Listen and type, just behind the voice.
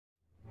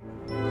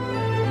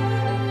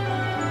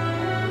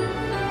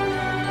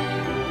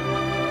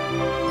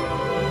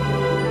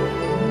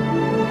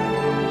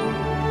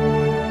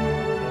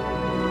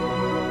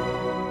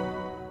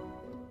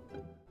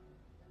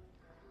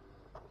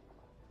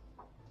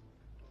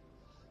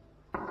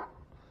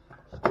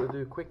going to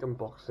do a quick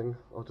unboxing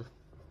of the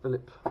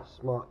Philips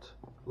Smart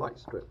Light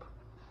Strip.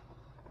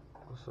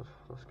 Let's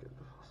get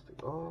the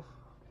plastic off.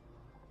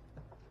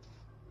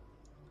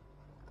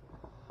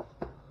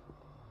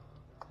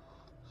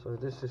 So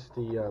this is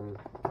the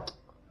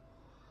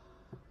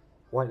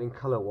white in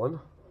colour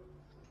one.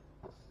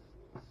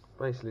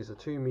 Basically it's a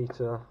 2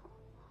 meter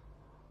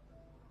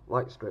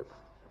light strip.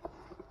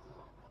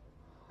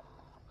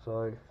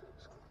 So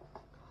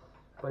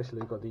basically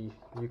you've got the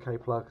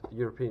UK plug, the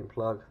European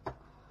plug,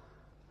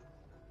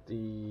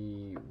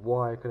 the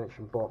wire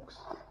connection box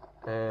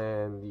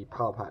and the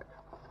power pack.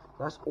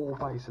 That's all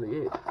basically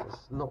it.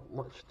 There's not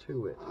much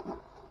to it.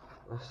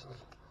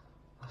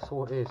 That's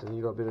all it is, and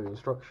you got a bit of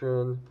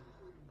instruction.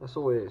 That's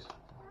all it is.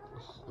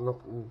 It's not.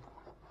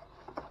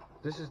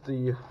 This is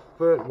the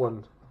third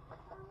one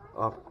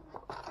I've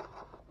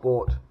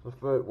bought. The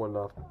third one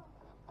I've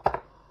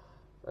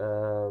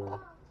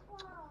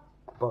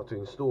about to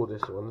install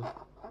this one.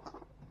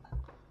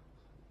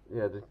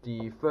 Yeah,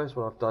 the first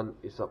one I've done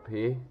is up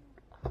here.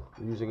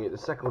 I'm using it. The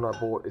second one I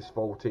bought is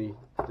faulty.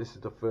 This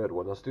is the third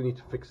one. I still need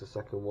to fix the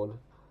second one.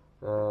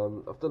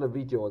 I've done a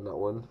video on that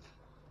one,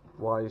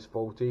 why it's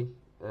faulty,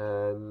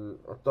 and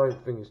I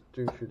don't think it's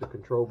due to the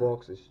control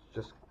box. It's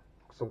just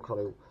some kind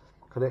of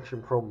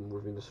connection problem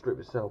within the strip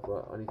itself,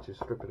 but I need to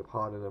strip it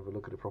apart and have a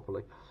look at it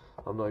properly.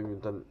 I'm not even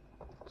done,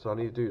 so I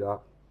need to do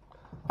that.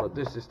 But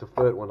this is the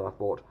third one I've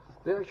bought.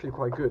 They're actually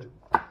quite good,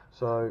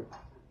 so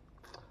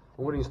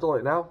I'm going to install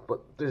it now,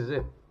 but this is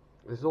it.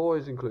 This is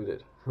always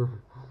included.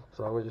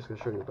 So I'm just going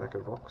to show you the back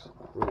of the box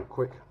really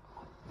quick.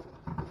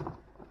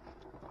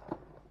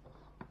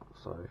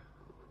 So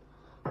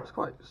it's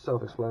quite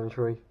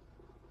self-explanatory.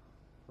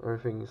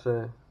 Everything's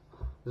there.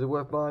 Is it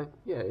worth buying?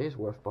 Yeah, it is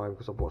worth buying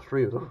because I bought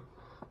 3 of them.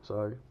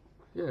 So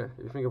yeah,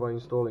 if you think about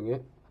installing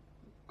it,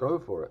 go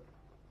for it.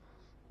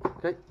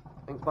 Okay,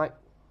 thanks, bye.